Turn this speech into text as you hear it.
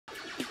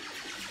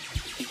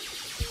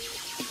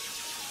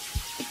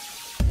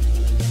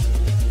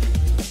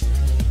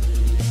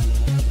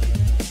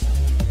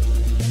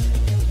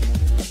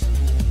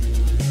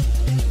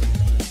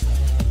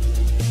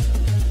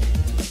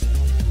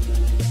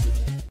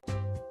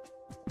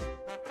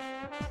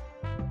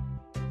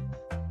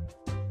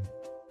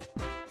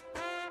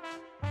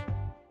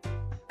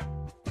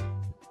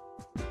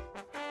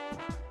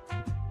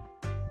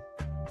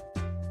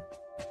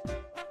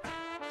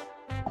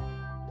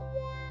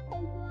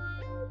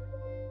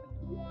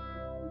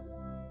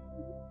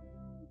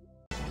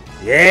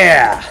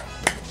Yeah!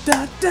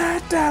 Da, da,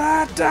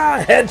 da, da, da.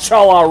 Head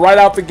Chala right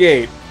out the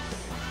gate.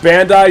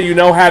 Bandai, you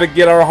know how to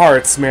get our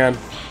hearts, man.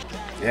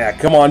 Yeah,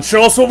 come on,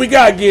 show us what we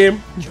got,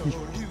 game.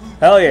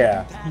 Hell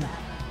yeah.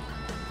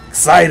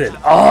 Excited.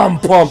 Oh, I'm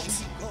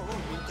pumped.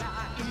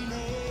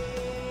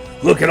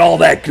 Look at all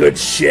that good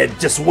shit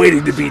just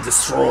waiting to be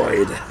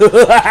destroyed.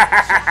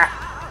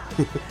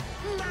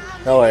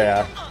 Hell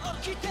yeah.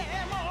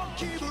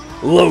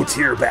 Low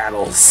tier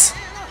battles.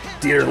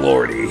 Dear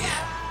lordy.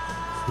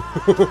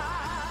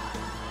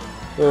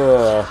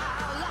 Yeah,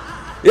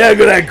 look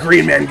at that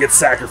green man get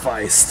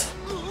sacrificed.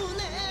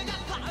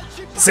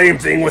 Same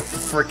thing with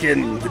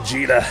frickin'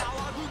 Vegeta.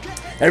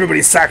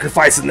 Everybody's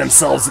sacrificing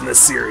themselves in this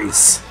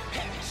series.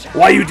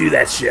 Why you do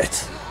that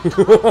shit?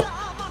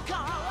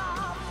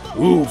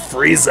 Ooh,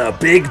 Frieza,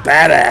 big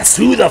badass.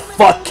 Who the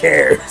fuck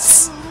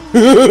cares?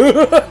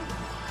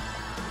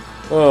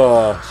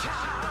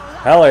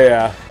 Hell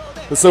yeah.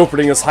 This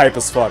opening is hype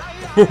as fuck.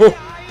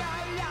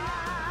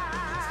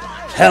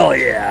 Hell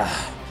yeah.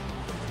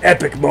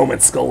 Epic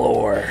moments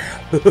galore.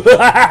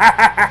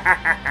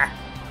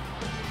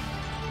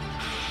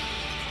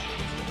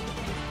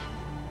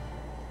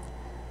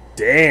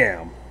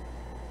 Damn.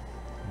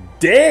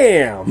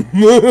 Damn.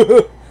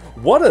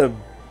 What a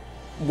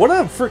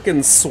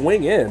freaking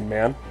swing in,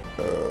 man.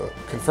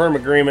 Confirm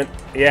agreement.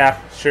 Yeah,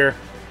 sure.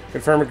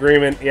 Confirm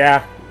agreement.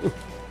 Yeah.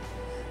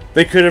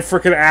 They could have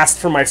freaking asked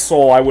for my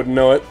soul. I wouldn't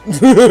know it.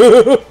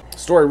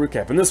 Story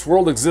recap. In this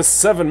world exists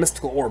 7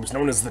 mystical orbs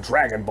known as the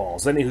Dragon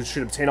Balls. Any who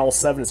should obtain all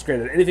 7 is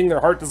granted anything their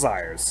heart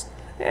desires.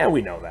 Yeah,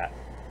 we know that.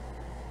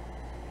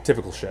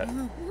 Typical shit.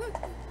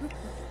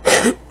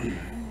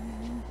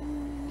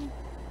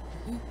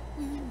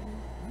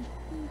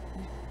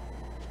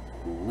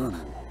 Ooh.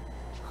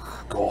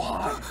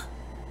 Gohan.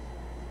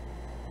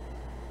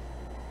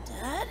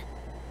 Dad?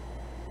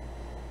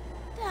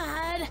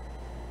 Dad?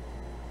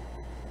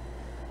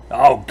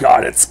 Oh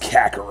god, it's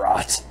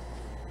Kakarot.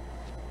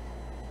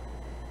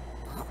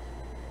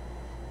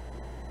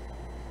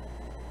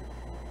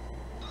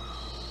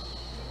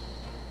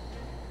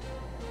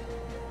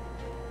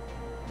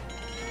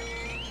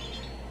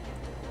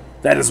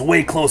 That is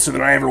way closer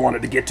than I ever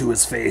wanted to get to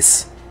his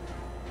face.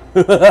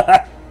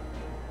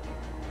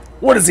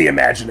 What is he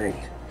imagining?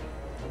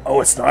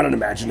 Oh, it's not an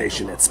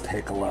imagination, it's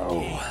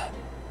Piccolo.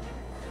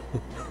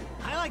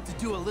 I like to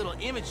do a little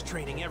image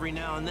training every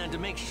now and then to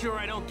make sure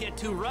I don't get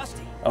too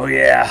rusty. Oh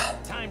yeah.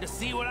 Time to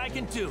see what I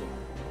can do.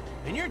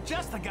 And you're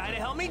just the guy to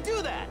help me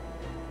do that.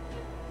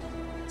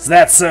 Is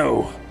that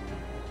so?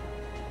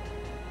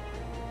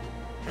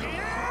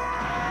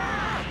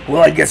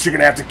 Well, I guess you're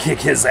gonna have to kick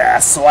his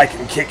ass so I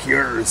can kick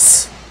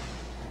yours.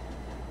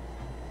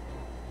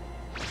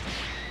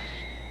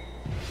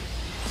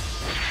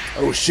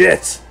 Oh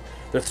shit.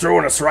 They're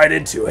throwing us right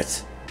into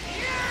it.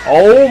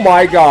 Oh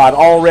my god,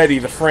 already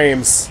the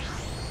frames.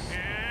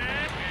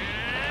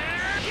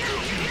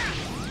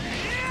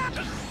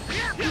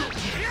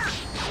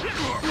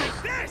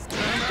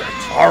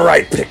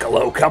 Alright,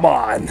 Piccolo, come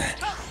on. Come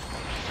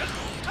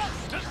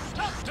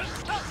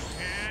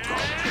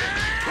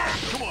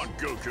on,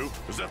 Goku.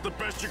 Is that the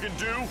best you can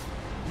do?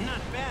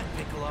 Not bad,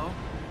 Piccolo.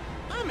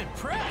 I'm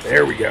impressed.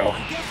 There we go.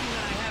 I'm guessing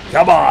that I haven't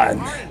Come on.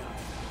 hard enough.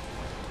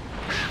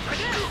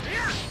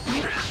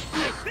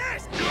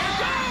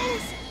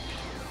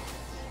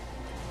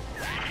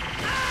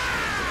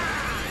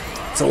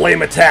 It's a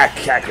lame attack,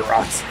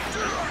 Kakarot.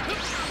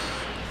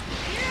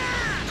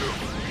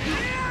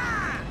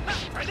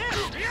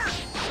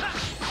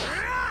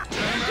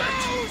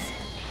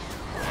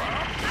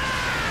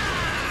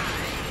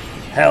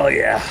 Hell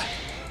yeah.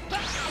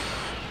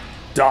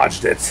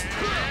 Dodged it.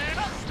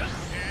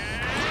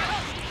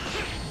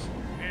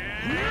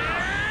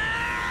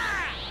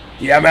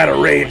 Yeah, I'm out of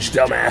range,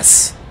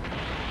 dumbass.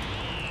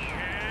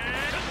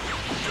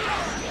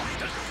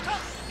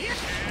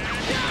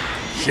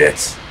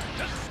 Shit.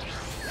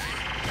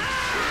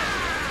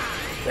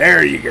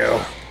 There you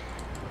go.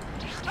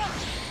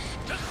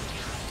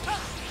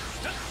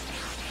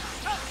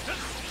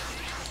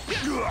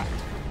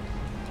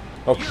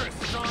 Oh.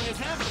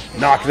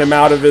 Knocking him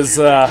out of his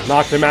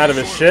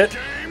shit.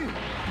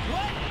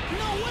 What?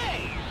 No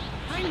way!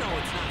 I know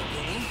it's not a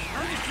game.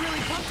 I'm just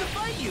really pumped to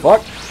fight you.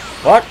 Fuck.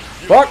 Fuck.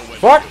 Fuck.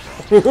 Fuck.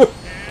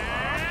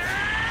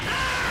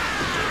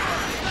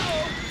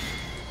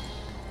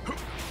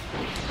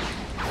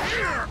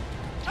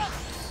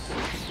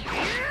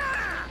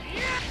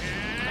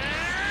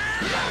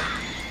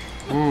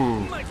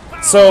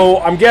 So,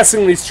 I'm guessing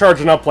when he's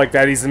charging up like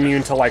that, he's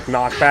immune to, like,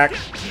 knockback. I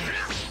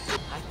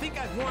think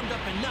I've warmed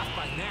up enough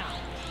by now.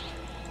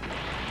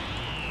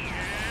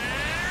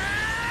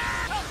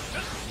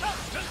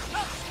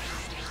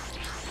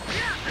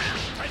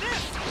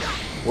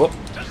 Whoop.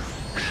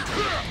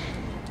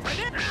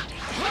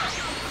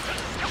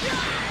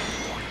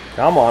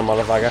 Come on,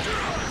 motherfucker.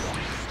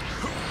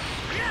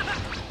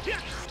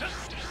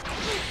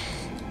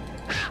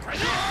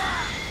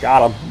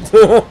 Got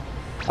him.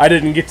 I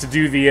didn't get to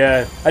do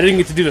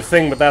the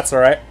thing, but that's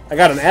alright. I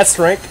got an S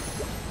rank.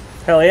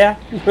 Hell yeah.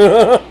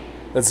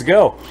 Let's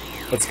go.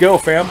 Let's go,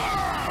 fam.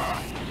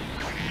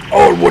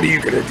 Oh, and what are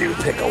you gonna do,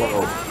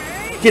 Piccolo?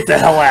 Get the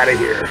hell out of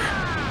here.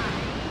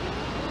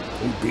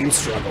 Ooh, beam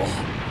struggle.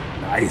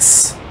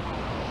 Nice.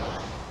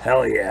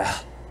 Hell yeah.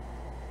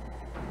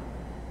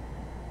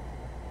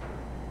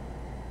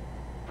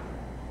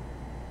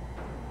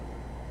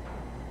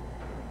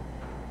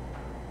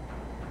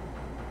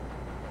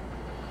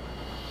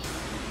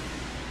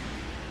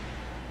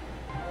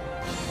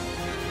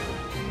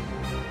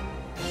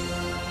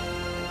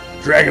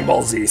 Dragon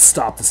Ball Z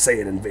stopped the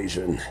Saiyan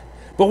invasion.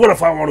 But what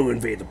if I want to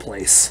invade the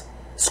place?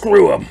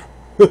 Screw him.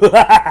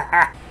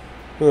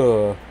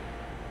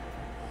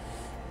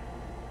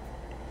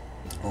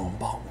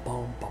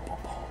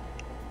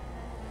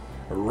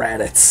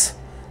 Raditz,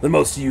 the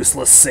most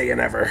useless Saiyan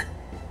ever.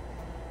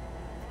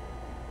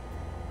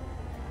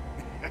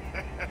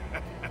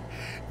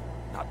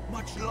 Not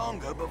much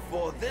longer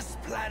before this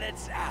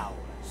planet's ours.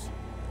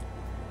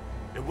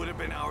 It would have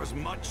been ours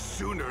much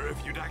sooner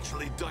if you'd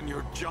actually done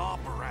your job,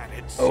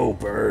 Raditz. Oh,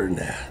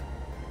 burn.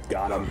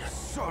 Got him.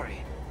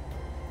 Sorry.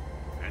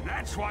 And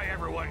that's why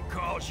everyone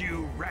calls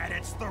you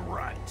Raditz the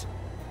Runt.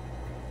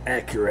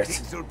 Accurate.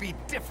 Things will be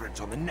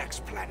different on the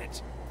next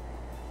planet.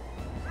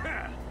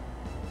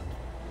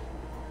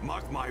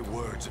 Mark my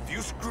words, if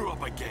you screw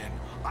up again,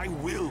 I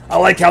will. I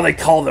like how they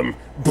call them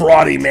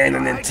Brody Man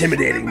and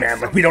Intimidating Man,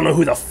 like we don't know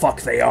who the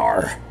fuck they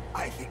are.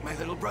 I think my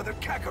little brother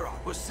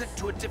Kakarot was sent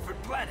to a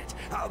different planet.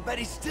 I'll bet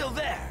he's still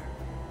there.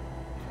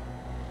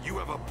 You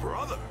have a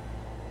brother?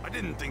 I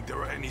didn't think there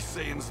were any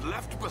Saiyans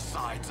left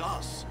besides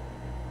us.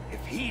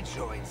 If he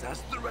joins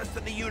us, the rest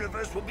of the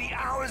universe will be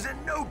ours in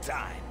no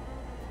time.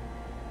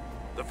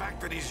 The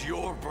fact that he's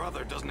your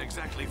brother doesn't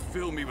exactly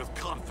fill me with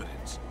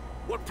confidence.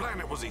 What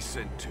planet was he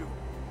sent to?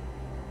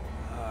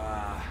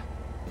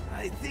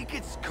 I think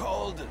it's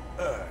called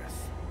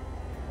Earth.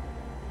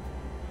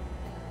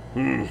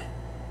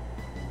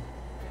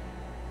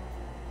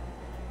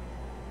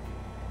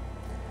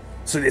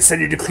 So they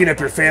send you to clean up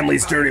your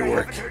family's dirty I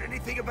work. haven't heard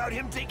anything about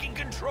him taking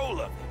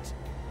control of it.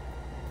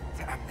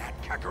 Damn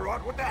that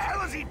Kakarot, what the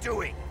hell is he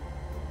doing?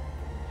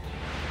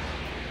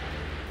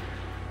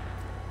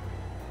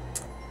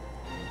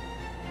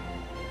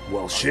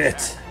 Well,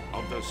 shit.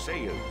 Of the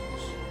Saiyans.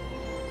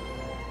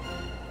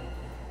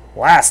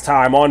 Last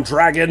time on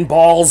Dragon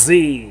Ball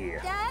Z.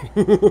 Dad?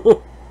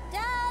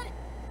 Dad?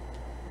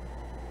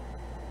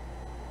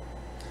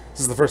 This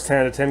is the first 10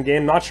 out of 10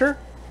 game, not sure?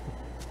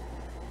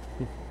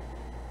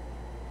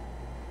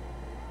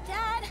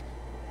 Dad,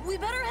 we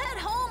better head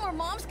home or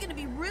Mom's gonna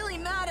be really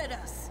mad at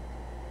us.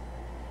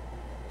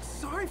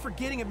 Sorry for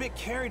getting a bit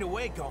carried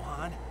away,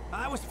 Gohan.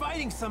 I was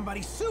fighting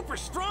somebody super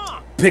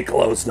strong.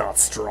 Piccolo's not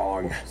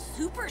strong.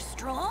 Super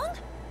strong?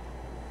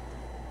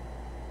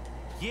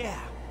 Yeah,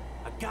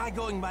 a guy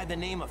going by the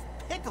name of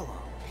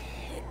Piccolo.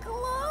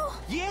 Piccolo?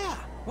 Yeah,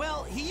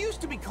 well, he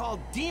used to be called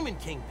Demon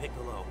King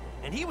Piccolo,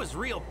 and he was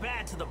real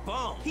bad to the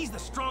bone. He's the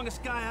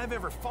strongest guy I've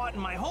ever fought in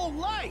my whole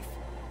life.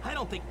 I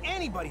don't think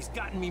anybody's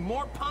gotten me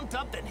more pumped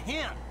up than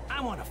him.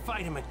 I want to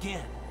fight him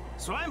again,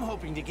 so I'm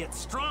hoping to get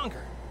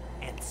stronger,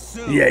 and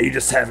soon. Yeah, you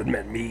just haven't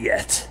met me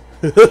yet.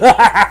 Great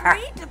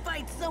to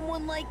fight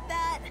someone like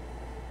that.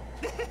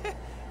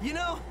 You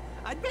know,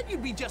 I bet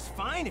you'd be just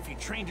fine if you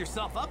trained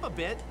yourself up a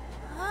bit.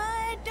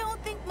 I don't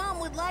think Mom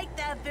would like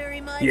that very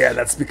much. Yeah,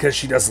 that's because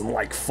she doesn't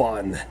like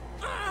fun.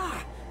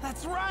 Ah,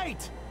 that's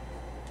right.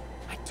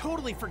 I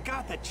totally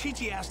forgot that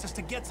Chi-Chi asked us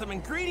to get some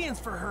ingredients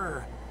for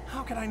her.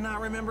 How could I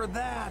not remember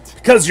that?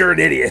 Because you're an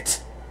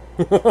idiot.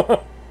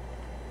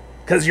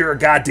 Because you're a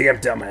goddamn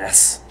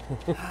dumbass.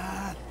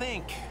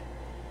 Think.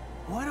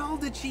 What all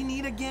did she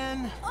need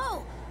again?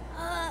 Oh,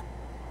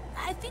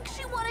 I think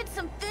she wanted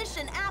some fish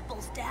and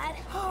apples, Dad.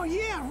 Oh,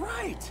 yeah,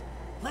 right.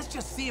 Let's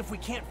just see if we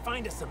can't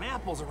find us some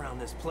apples around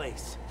this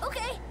place.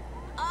 Okay,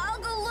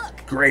 I'll go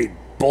look. Great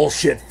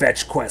bullshit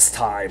fetch quest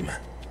time.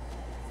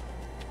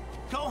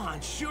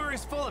 Gohan sure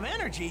is full of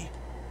energy.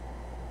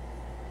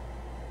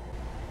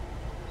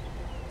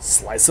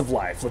 Slice of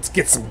life. Let's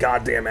get some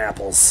goddamn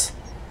apples.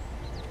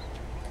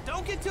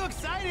 Don't get too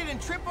excited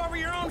and trip over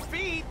your own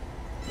feet.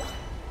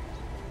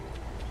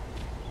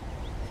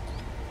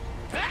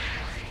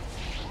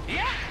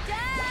 Yeah.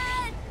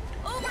 Dad!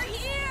 Over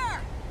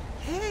here!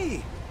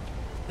 Hey,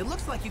 it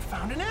looks like you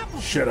found an apple.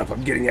 Shut up,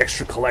 I'm getting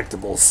extra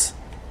collectibles.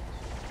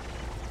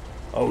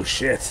 Oh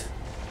shit.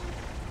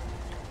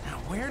 Now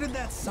where did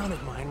that son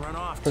of mine run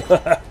off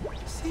to?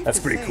 Safe That's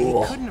to pretty say,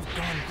 cool. He couldn't have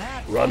gone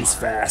that Runs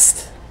far.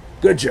 fast.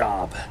 Good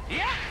job.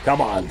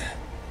 Come on.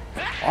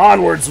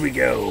 Onwards we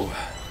go.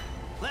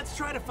 Let's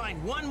try to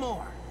find one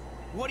more.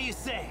 What do you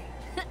say?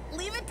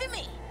 Leave it to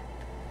me.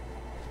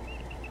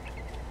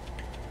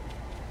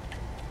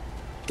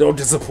 Don't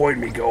disappoint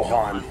me,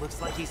 Gohan. Looks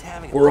like he's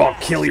having a Or I'll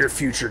blast. kill your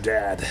future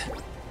dad.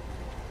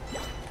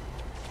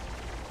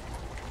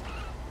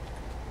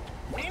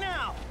 Hey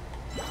now!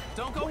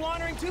 Don't go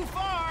wandering too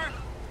far!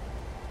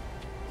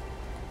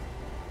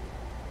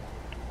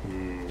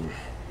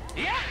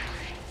 Yeah!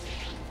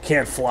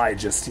 Can't fly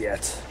just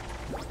yet.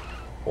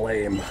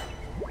 Lame.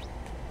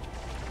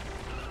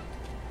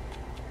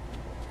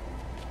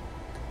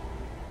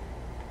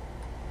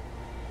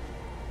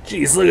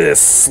 Jeez, look at this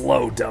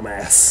slow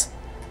dumbass.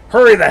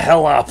 Hurry the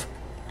hell up.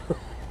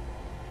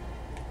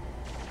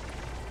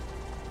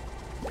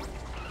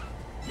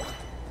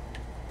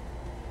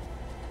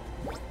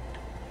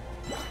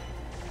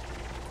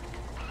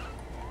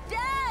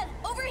 Dad,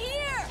 over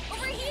here!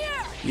 Over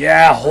here!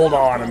 Yeah, hold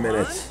on a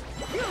minute.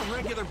 You're a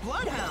regular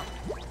bloodhound.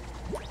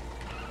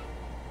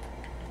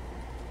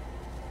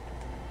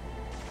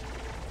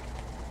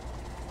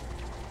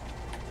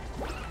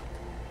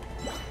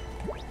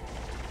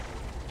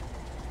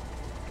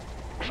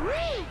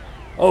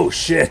 Oh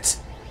shit.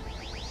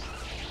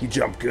 He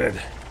jumped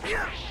good.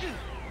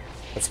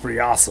 That's pretty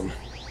awesome.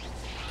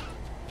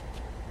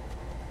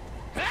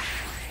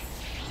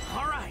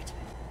 All right.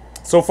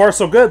 So far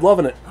so good,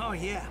 loving it. Oh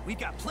yeah, we've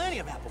got plenty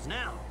of apples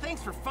now.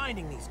 Thanks for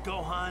finding these,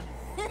 Gohan.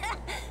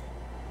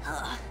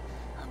 I'm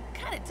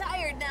kind of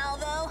tired now,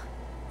 though.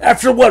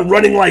 After what,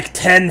 running like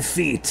 10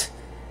 feet?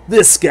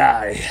 This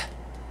guy.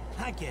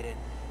 I get it.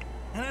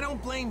 And I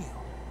don't blame you.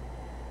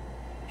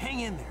 Hang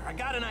in there, I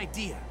got an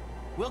idea.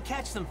 We'll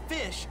catch some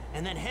fish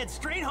and then head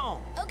straight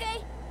home. Okay.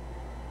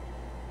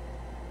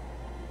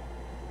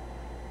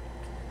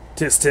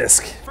 Tisk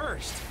tisk.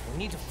 First, we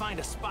need to find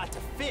a spot to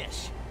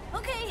fish.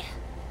 Okay.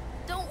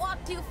 Don't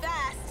walk too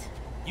fast.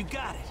 You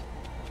got it.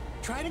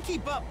 Try to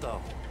keep up, though.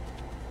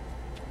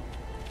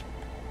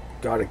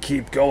 Gotta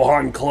keep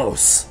Gohan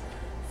close.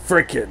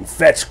 Frickin'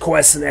 fetch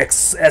quests and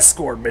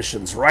escort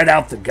missions right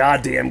out the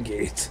goddamn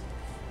gate.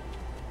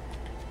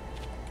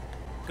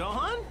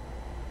 Gohan?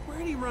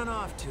 Where'd he run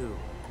off to?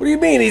 What do you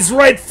mean? He's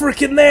right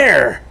frickin'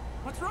 there!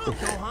 What's wrong,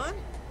 Gohan?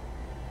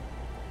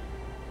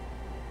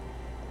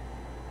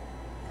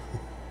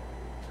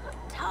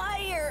 I'm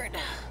tired.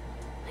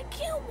 I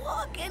can't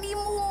walk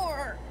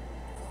anymore.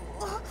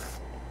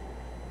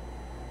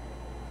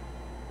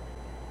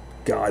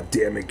 God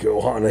damn it,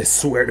 Gohan, I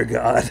swear to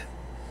God.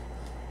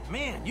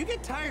 Man, you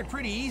get tired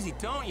pretty easy,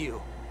 don't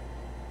you?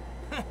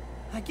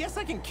 I guess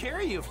I can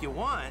carry you if you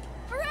want.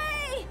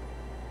 Hooray!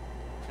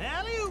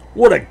 Alley-oop.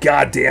 What a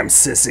goddamn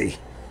sissy.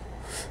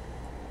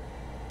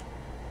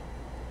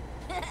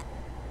 Yay!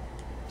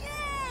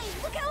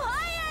 Look how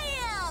high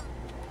I am!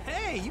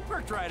 Hey, you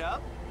perked right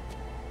up.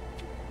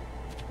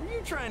 Were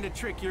you trying to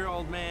trick your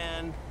old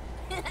man?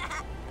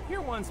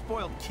 You're one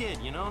spoiled kid,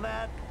 you know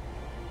that?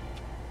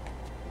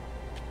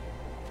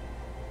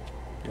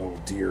 Oh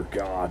dear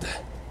God.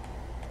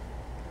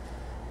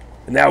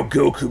 And now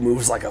Goku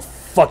moves like a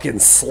fucking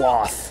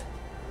sloth.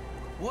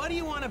 What do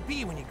you want to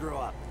be when you grow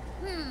up?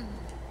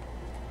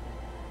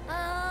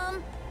 I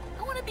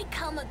want to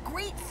become a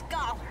great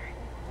scholar.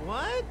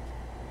 What?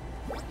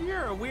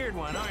 You're a weird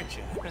one, aren't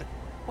you?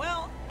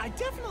 Well, I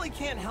definitely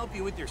can't help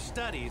you with your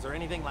studies or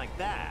anything like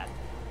that.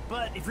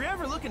 But if you're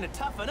ever looking to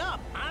toughen up,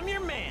 I'm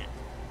your man.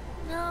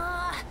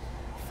 Nah,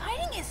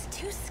 fighting is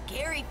too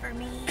scary for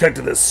me. Cut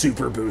to the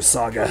Super Boost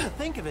Come to saga.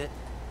 think of it,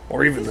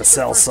 Or even the this is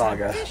your Cell first time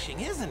saga. fishing,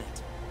 isn't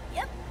it?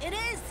 Yep, it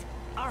is.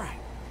 All right.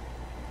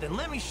 Then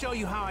let me show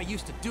you how I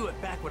used to do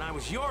it back when I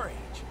was your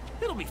age.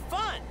 It'll be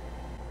fun.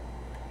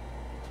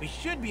 We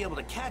should be able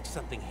to catch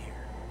something here.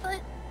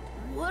 But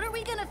what are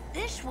we gonna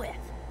fish with?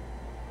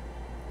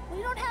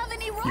 We don't have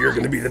any rods. You're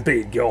gonna be the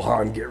bait,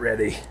 Gohan, get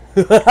ready.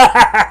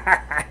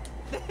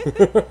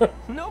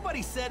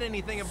 Nobody said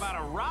anything about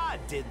a rod,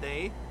 did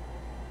they?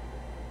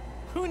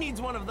 Who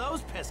needs one of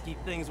those pesky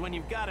things when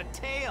you've got a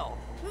tail?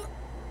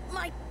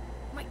 My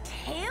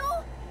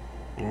tail?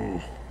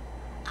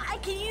 I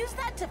can use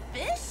that to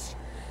fish?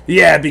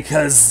 Yeah,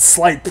 because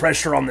slight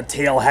pressure on the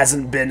tail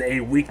hasn't been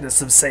a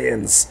weakness of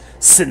Saiyans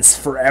since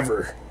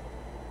forever.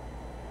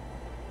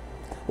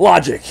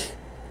 Logic.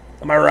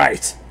 Am I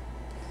right?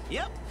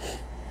 Yep.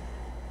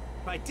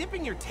 By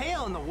dipping your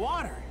tail in the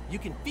water, you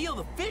can feel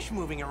the fish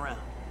moving around.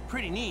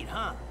 Pretty neat,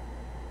 huh?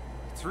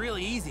 It's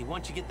really easy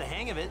once you get the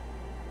hang of it.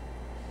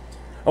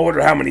 I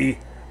wonder how many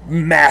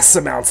mass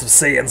amounts of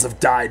Saiyans have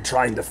died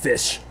trying to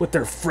fish with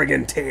their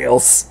friggin'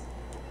 tails.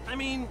 I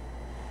mean,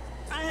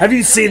 Have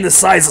you seen the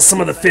size of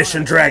some of the fish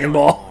in Dragon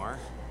Ball?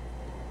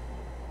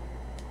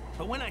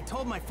 But when I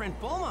told my friend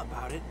Bulma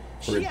about it,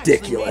 she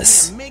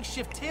Ridiculous. actually made me a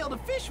makeshift tail to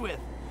fish with.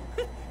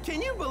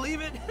 Can you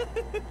believe it?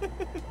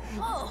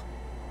 Oh,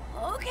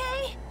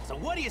 okay. So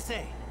what do you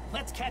say?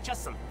 Let's catch us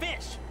some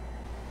fish.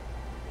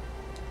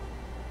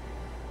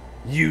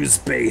 Use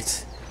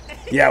bait.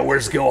 Yeah,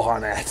 where's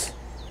Gohan at?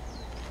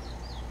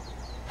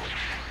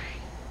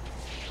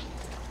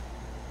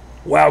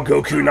 Wow,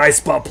 Goku, nice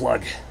butt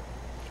plug.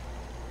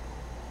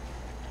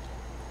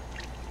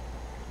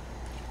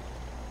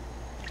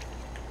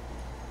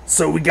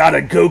 So we got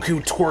a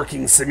Goku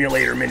twerking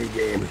simulator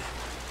minigame.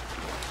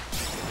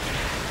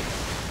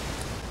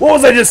 What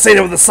was I just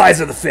saying with the size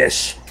of the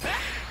fish?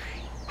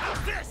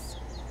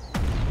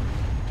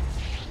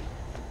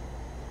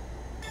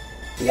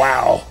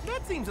 Wow.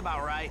 That seems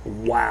about right.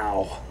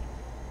 Wow.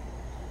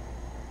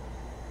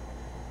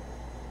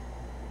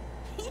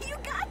 You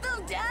got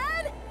them,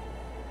 Dad?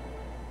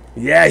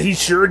 Yeah, he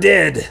sure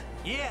did.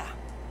 Yeah.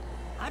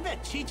 I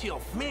bet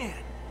Chichio, man,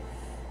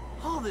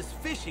 all this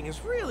fishing is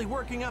really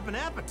working up an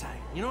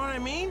appetite. You know what I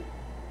mean?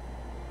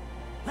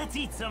 Let's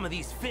eat some of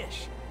these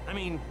fish. I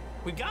mean,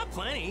 we've got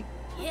plenty.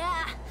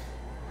 Yeah,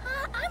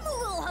 I'm a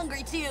little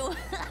hungry too.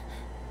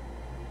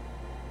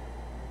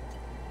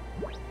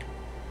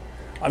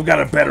 I've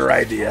got a better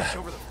idea.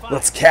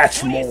 Let's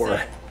catch What do you more.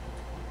 say?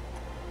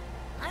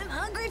 I'm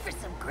hungry for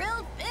some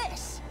grilled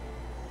fish.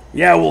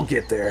 Yeah, we'll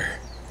get there.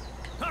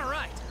 All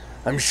right.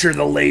 I'm sure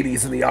the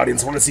ladies in the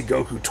audience want to see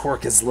Goku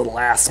twerk his little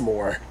ass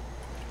more.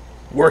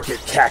 Work it,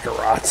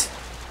 Kakarot.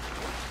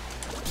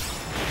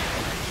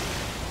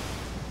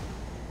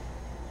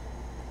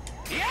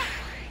 Yeah.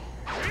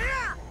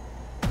 Yeah.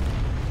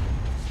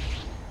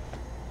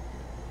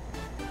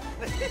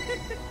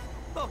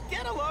 Oh,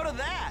 get a load of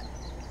that.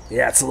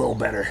 Yeah, it's a little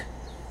better.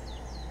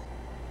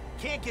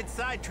 Can't get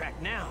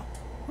sidetracked now.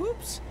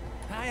 Oops.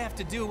 I have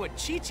to do what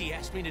Chi-Chi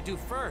asked me to do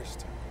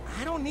first.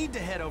 I don't need to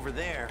head over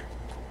there.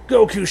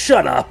 Goku,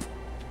 shut up!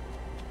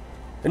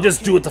 And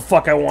just do what the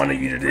fuck I wanted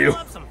you to do. Grill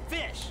up some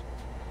fish.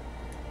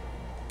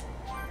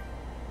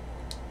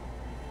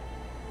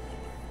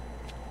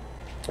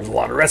 There's a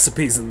lot of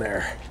recipes in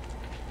there.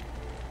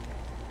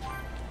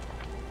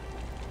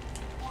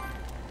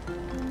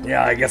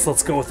 Yeah, I guess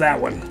let's go with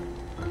that one.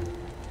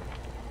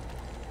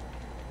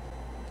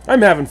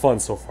 I'm having fun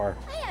so far.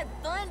 I had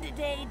fun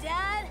today,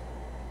 Dad.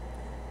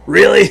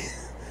 Really?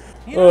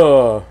 You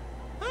know,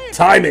 I had a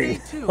Timing. good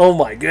day, too. Oh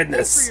my Thanks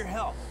goodness. for your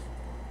help.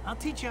 I'll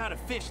teach you how to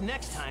fish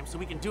next time so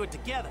we can do it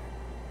together.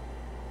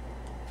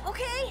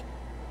 Okay.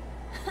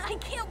 I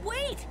can't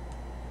wait.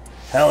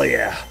 Hell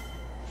yeah.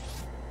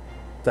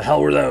 The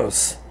hell were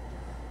those?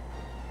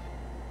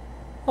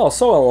 Oh,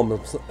 soul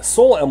emblems.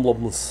 Soul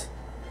emblems.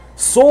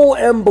 Soul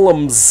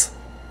emblems.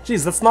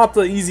 Jeez, that's not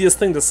the easiest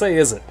thing to say,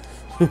 is it?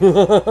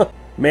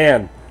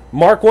 Man,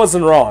 Mark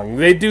wasn't wrong.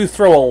 They do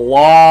throw a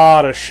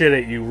lot of shit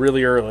at you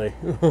really early.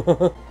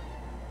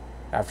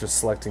 After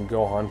selecting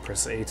Gohan,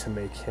 press A to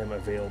make him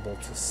available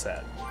to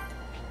set.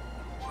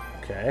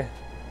 Okay.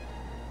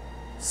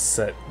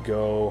 Set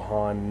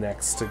Gohan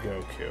next to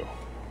Goku.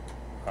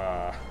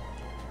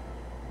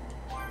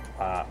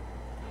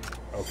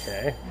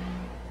 Okay.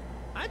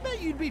 I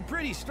bet you'd be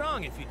pretty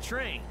strong if you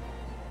trained.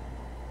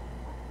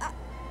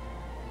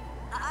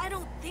 I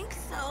don't think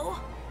so.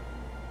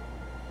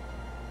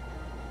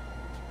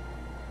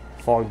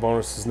 Following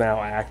bonus is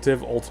now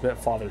active. Ultimate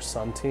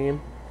Father-Son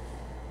team.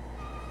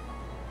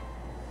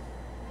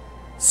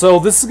 So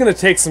this is going to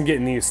take some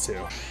getting used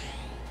to.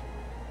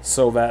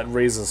 So that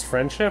raises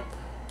friendship.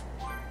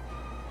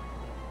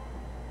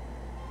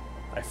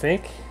 I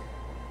think.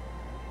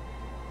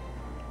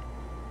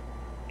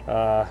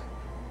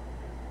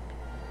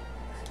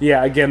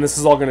 Yeah, again, this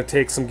is all going to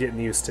take some getting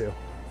used to.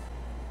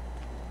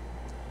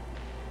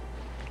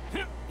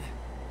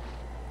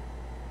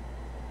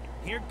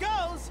 Here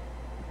goes!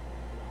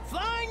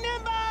 Flying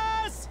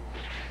Nimbus!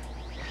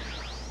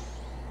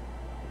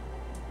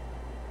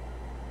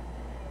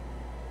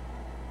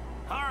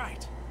 All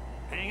right,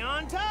 hang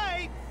on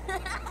tight.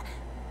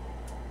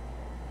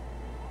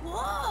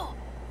 Whoa!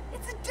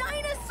 It's a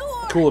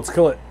dinosaur! Cool, let's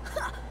kill it.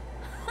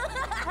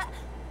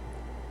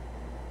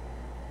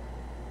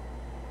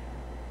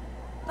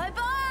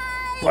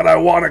 Bye-bye! But I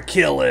want to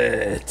kill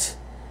it.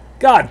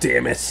 God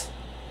damn it.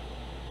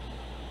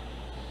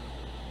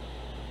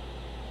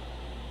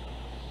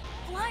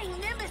 Flying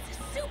Nimbus is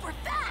super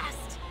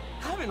fast!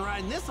 I've been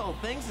riding this whole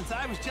thing since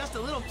I was just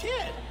a little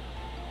kid.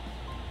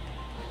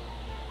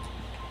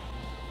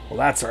 Well,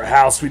 that's our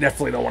house. We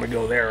definitely don't want to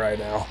go there right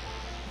now.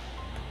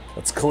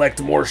 Let's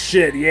collect more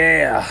shit,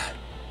 yeah.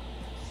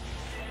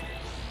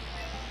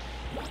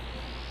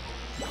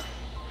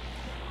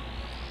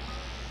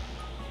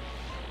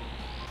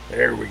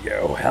 There we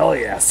go. Hell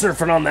yeah,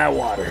 surfing on that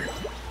water.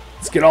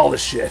 Let's get all the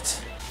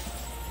shit.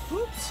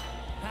 Oops.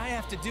 I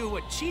have to do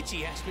what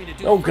Chi-Chi asked me to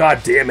do. Oh, first.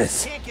 god damn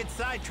it. Can't get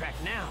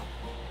sidetracked now.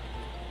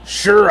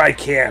 Sure I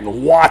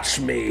can. Watch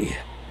me.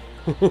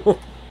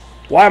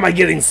 Why am I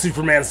getting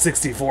Superman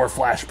 64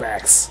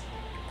 flashbacks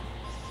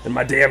in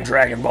my damn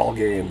Dragon Ball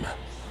game?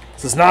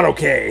 This is not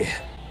okay.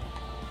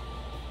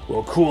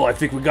 Well, cool. I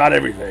think we got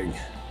everything.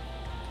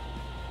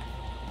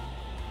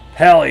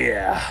 Hell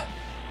yeah.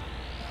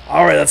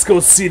 Alright, let's go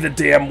see the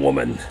damn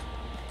woman.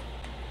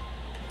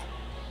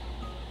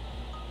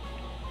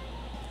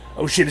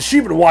 Oh shit, has she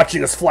been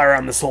watching us fly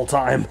around this whole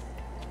time?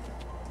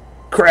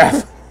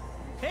 Crap.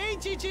 Hey,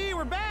 Chi-Chi,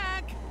 we're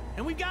back!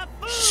 And we got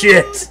food!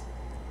 Shit.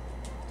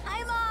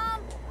 Hi,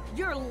 Mom!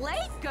 You're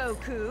late,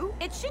 Goku.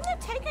 It shouldn't have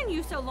taken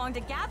you so long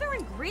to gather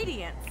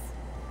ingredients.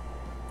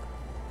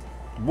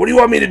 What do you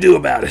want me to do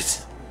about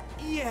it?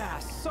 Yeah,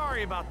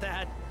 sorry about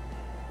that.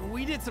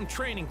 We did some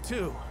training,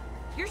 too.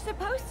 You're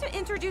supposed to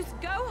introduce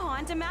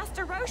Gohan to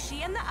Master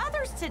Roshi and the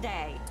others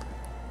today.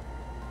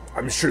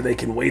 I'm sure they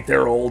can wait,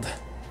 they're old.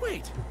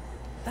 Wait,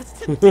 that's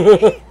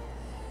today?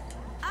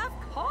 Of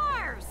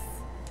course.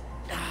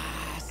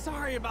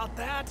 Sorry about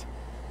that.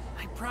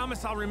 I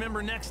promise I'll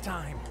remember next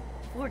time.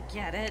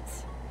 Forget it.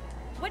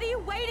 What are you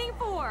waiting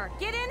for?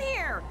 Get in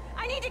here.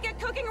 I need to get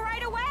cooking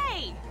right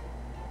away.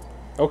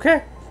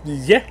 Okay.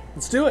 Yeah,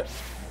 let's do it.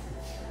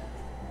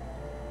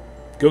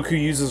 Goku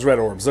uses red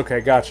orbs.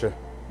 Okay, gotcha.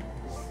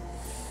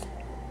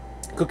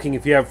 cooking.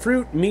 If you have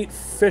fruit, meat,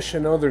 fish,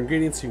 and other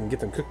ingredients, you can get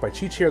them cooked by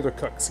Chi-Chi or other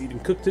cooks.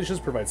 Eating cooked dishes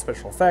provides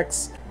special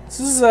effects.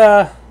 This is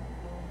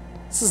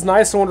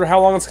nice. I wonder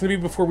how long it's going to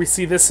be before we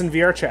see this in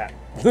VR chat.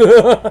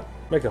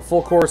 Make a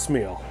full course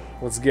meal.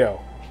 Let's go.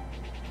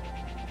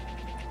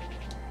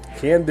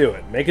 Can do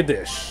it. Make a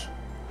dish.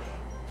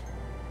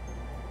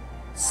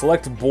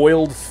 Select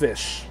boiled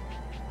fish.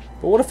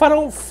 But what if I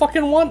don't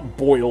fucking want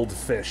boiled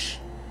fish?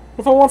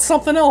 What if I want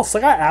something else?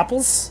 I got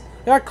apples.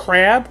 I got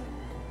crab.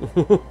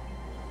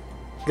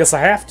 Guess I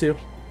have to.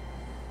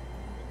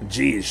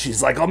 Geez,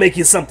 she's like, I'll make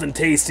you something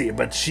tasty,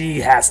 but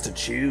she has to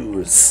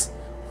choose.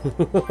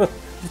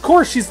 Of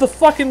course, she's the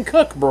fucking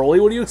cook,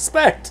 Broly. What do you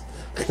expect?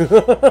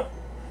 You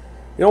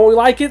don't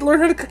like it? Learn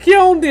how to cook your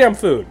own damn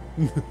food.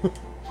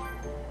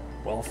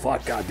 Well,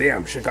 fuck,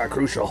 goddamn, shit got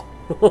crucial.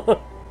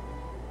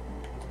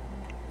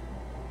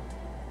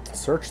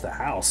 Search the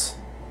house.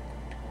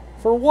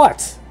 For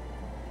what?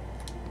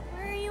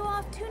 Where are you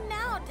off to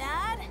now,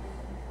 Dad?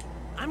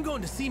 I'm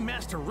going to see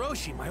Master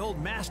Roshi, my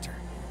old master.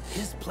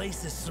 His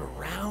place is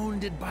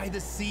surrounded by the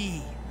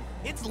sea.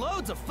 It's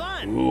loads of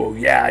fun. Ooh,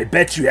 yeah, I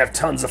bet you have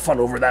tons of fun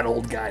over that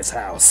old guy's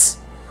house.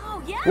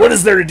 Oh, yeah? What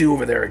is there to do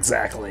over there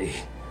exactly?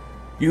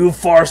 You've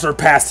far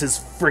surpassed his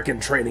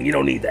frickin' training. You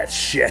don't need that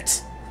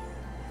shit.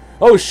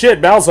 Oh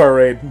shit, Malzar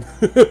raid.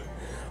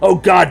 Oh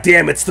god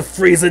damn, it's the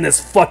Frieza and his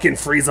fucking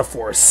Frieza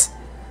Force.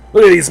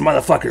 Look at these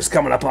motherfuckers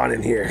coming up on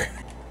in here.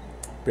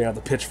 Bring out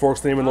the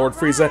pitchforks, name and Lord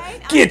Frieza.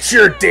 Right, Get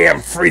your damn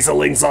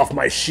Friezalings off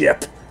my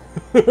ship.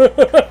 Thanks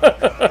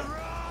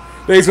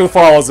for the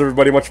follows,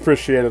 everybody. Much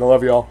appreciated. I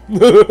love y'all.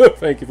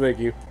 Thank you, thank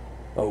you.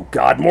 Oh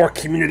god, more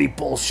community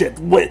bullshit.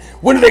 When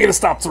are they gonna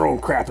stop throwing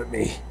crap at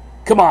me?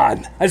 Come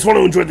on, I just want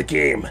to enjoy the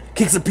game.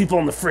 Kick some people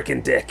in the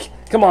frickin' dick.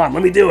 Come on,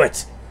 let me do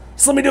it.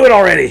 Just let me do it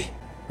already.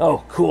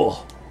 Oh,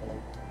 cool.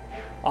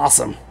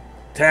 Awesome.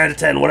 10 out of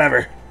 10,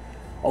 whatever.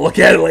 I'll look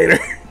at it later.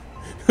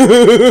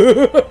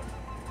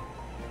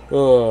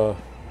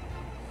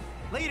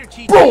 Later,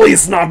 Chi-Chi.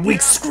 Broly's not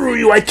weak, screw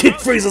you. I kicked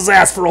Frieza's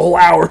ass for a whole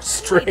hour Wait a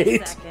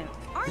straight. second.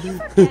 Are you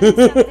forgetting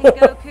something,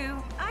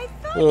 Goku? I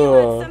thought you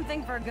had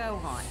something for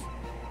Gohan.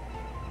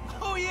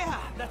 Oh yeah,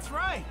 that's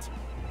right.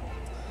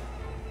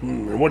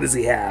 And what does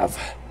he have?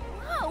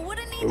 Whoa, what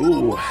a neat Ooh.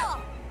 little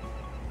ball.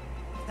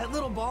 That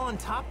little ball on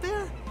top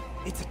there?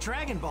 It's a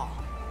Dragon Ball.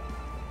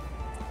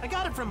 I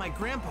got it from my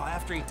grandpa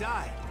after he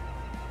died.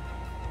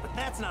 But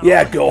that's not Yeah,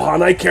 all you Gohan,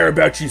 got. I care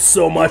about you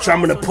so much, I'm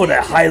gonna put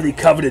a highly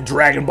coveted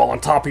Dragon Ball on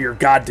top of your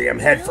goddamn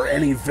head for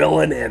any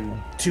villain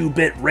and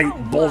 2-bit rate Oh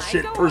my,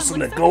 bullshit Gohan, person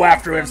to look go so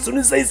after him as handsome. soon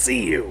as they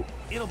see you.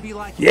 It'll be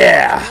like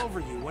Yeah. over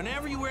you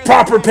whenever you wear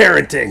Proper that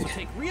Dragon Ball. parenting. So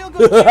take real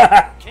good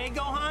care, okay,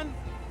 Gohan?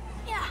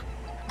 Yeah,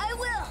 I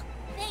will.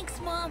 Thanks,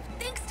 Mom.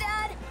 Thanks,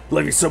 Dad.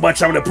 Love you so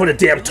much, I'm gonna put a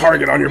damn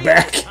target on your Real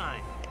back.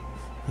 time.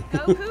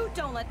 Goku,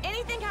 don't let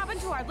anything happen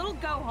to our little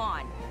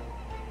Gohan.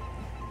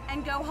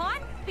 And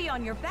Gohan, be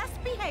on your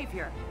best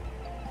behavior.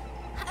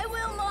 I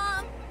will,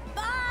 Mom.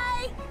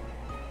 Bye.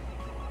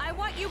 I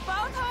want you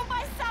both home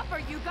by supper,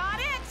 you got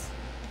it?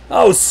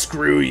 Oh,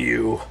 screw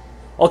you.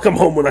 I'll come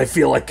home when I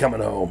feel like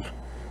coming home.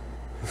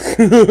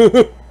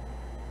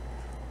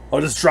 I'll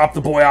just drop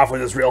the boy off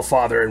with his real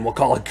father and we'll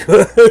call it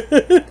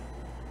good.